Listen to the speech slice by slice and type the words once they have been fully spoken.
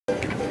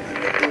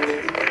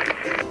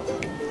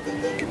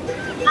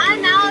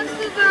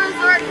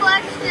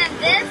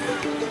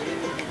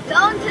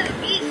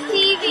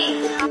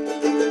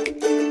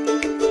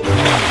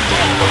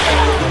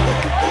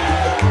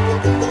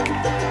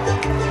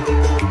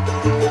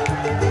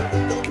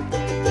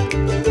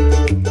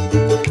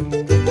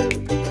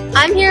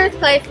here with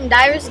Clay from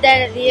Divers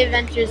Den at the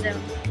Adventure Zone.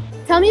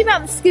 Tell me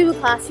about the scuba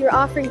class you're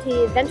offering to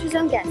the Adventure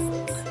Zone guests.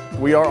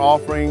 We are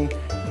offering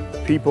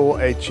people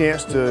a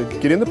chance to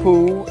get in the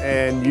pool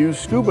and use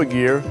scuba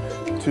gear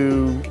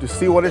to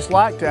see what it's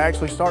like to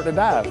actually start to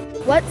dive.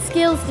 What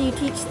skills do you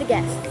teach the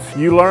guests?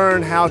 You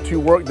learn how to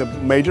work the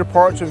major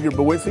parts of your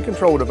buoyancy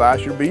control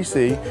device, your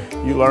BC.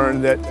 You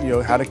learn that,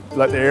 how to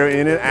let the air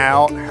in and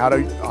out, how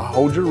to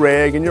hold your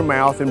reg in your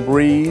mouth and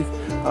breathe.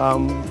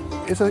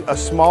 It's a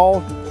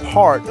small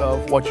part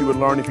of what you would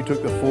learn if you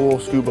took the full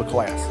scuba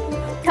class.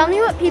 Tell me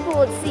what people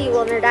would see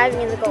when they're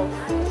diving in the Gulf.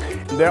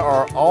 There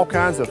are all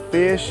kinds of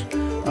fish,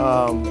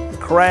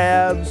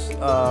 crabs,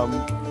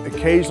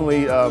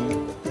 occasionally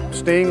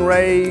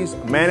stingrays.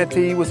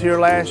 Manatee was here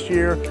last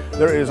year.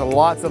 There is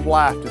lots of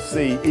life to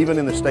see, even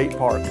in the state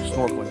park,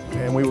 snorkeling.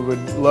 And we would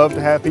love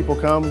to have people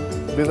come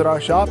visit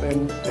our shop,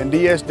 and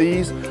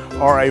DSDs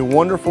are a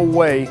wonderful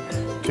way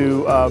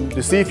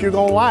to see if you're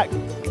going to like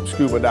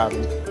scuba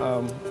diving.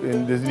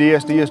 And the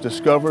DSD is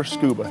Discover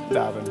Scuba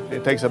Diving.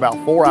 It takes about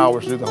 4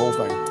 hours to do the whole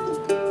thing.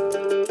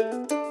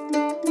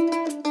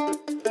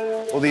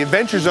 Well, the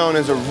Adventure Zone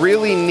is a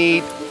really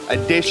neat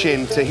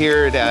addition to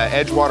here at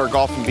Edgewater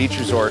Golf and Beach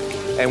Resort.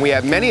 And we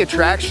have many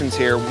attractions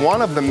here.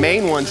 One of the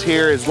main ones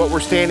here is what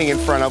we're standing in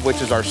front of,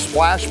 which is our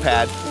splash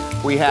pad.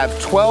 We have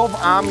 12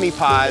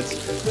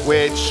 Omnipods,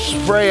 which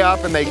spray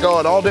up and they go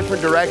in all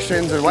different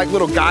directions. They're like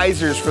little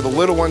geysers for the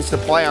little ones to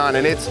play on,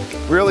 and it's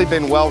really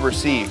been well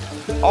received.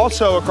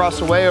 Also, across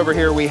the way over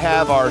here, we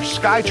have our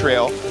Sky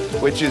Trail,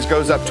 which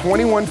goes up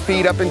 21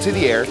 feet up into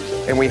the air,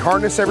 and we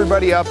harness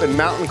everybody up in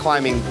mountain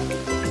climbing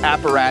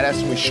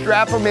apparatus. We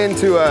strap them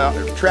into a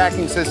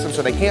tracking system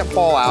so they can't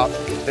fall out,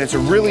 and it's a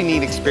really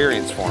neat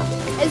experience for them.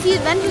 Is the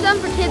Adventure Zone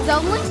for kids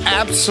only?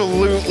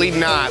 Absolutely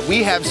not.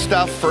 We have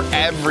stuff for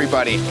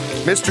everybody.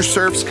 Mr.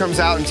 Surfs comes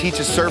out and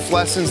teaches surf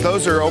lessons.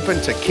 Those are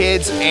open to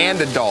kids and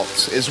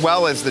adults, as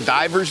well as the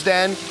Divers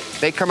Den.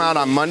 They come out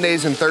on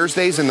Mondays and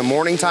Thursdays in the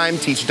morning time,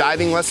 teach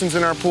diving lessons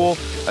in our pool.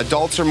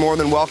 Adults are more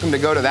than welcome to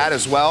go to that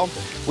as well.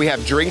 We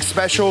have drink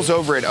specials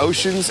over at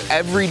Oceans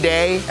every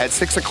day at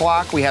 6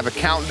 o'clock. We have a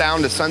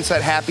countdown to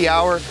Sunset Happy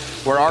Hour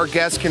where our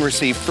guests can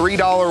receive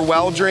 $3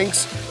 well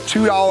drinks,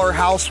 $2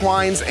 house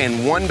wines, and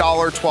 $1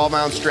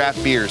 12-ounce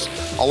draft beers,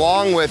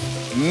 along with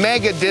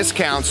mega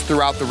discounts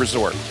throughout the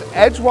resort.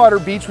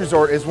 Edgewater Beach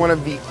Resort is one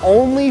of the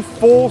only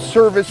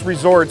full-service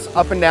resorts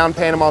up and down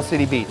Panama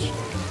City Beach.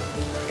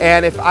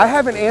 And if I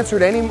haven't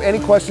answered any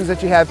questions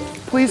that you have,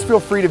 please feel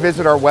free to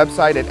visit our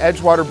website at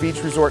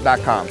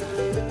edgewaterbeachresort.com.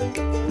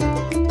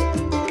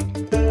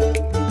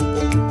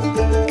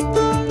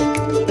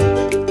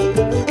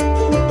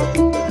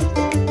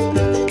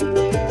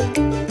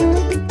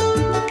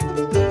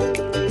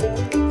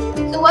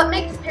 So what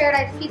makes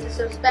Paradise Pizza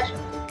so special?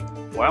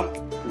 Well,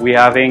 we're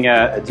having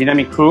a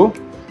dynamic crew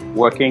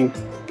working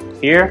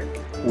here.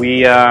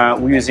 We're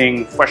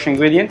using fresh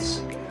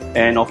ingredients,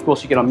 and of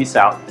course you cannot miss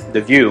out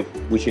the view,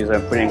 which is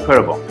pretty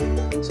incredible.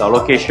 So our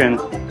location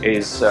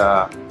is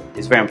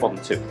very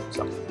important too.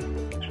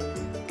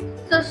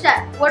 So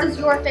Chef, what is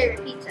your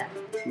favorite pizza?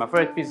 My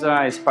favorite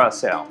pizza is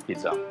Paracel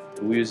pizza.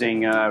 We're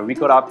using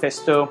ricotta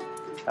pesto,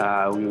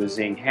 we're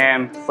using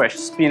ham, fresh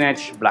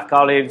spinach, black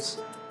olives.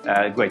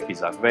 Great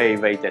pizza, very,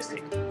 very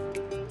tasty.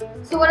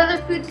 So what other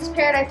foods does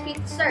Paradise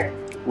Pizza serve?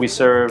 We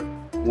serve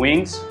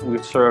wings, we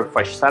serve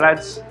fresh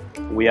salads.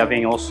 We're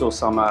having also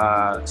some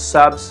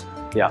subs.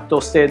 They are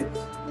toasted,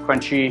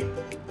 crunchy,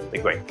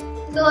 they're great.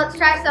 So let's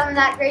try some of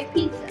that great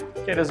pizza.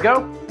 Okay, let's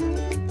go.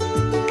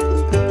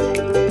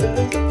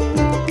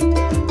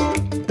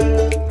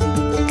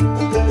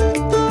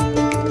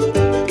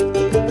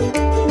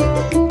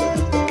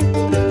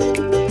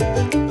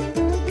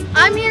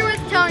 I'm here with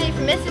Tony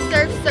from Mr.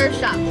 Surf's Surf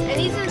Shop, and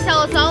he's going to tell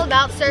us all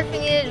about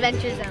surfing in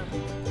Adventure Zone.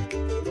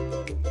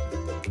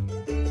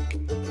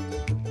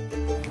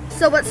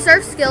 So what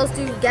surf skills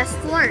do guests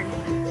learn?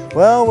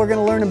 Well, we're going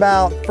to learn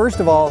about, first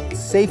of all,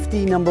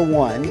 safety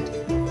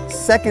 #1.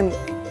 Second,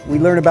 we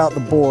learn about the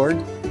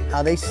board,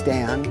 how they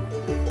stand,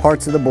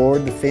 parts of the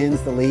board, the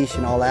fins, the leash,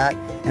 and all that,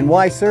 and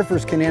why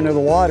surfers can enter the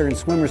water and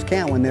swimmers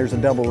can't when there's a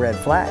double red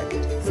flag.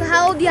 So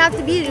how old do you have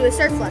to be to do a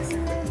surf lesson?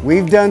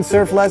 We've done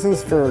surf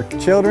lessons for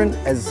children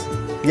as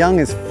young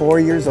as 4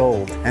 years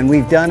old, and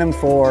we've done them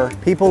for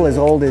people as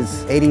old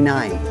as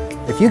 89.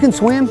 If you can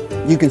swim,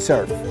 you can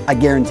surf. I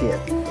guarantee it.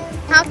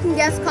 How can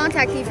guests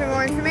contact you for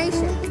more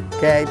information?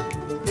 Okay,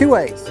 2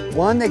 ways.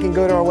 One, they can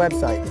go to our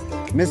website,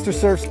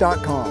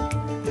 MrSurfs.com.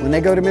 When they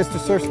go to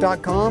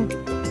MrSurfs.com,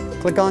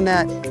 click on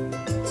that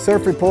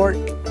surf report,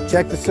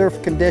 check the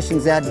surf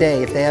conditions that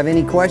day. If they have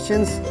any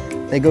questions,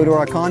 they go to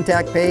our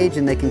contact page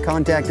and they can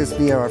contact us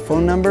via our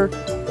phone number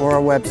or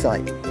our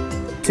website.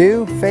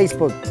 2,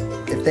 Facebook.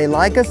 If they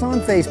like us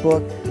on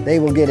Facebook, they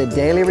will get a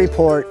daily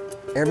report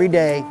every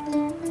day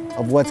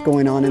of what's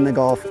going on in the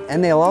Gulf,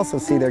 and they'll also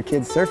see their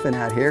kids surfing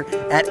out here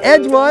at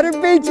Edgewater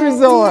Beach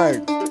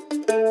Resort.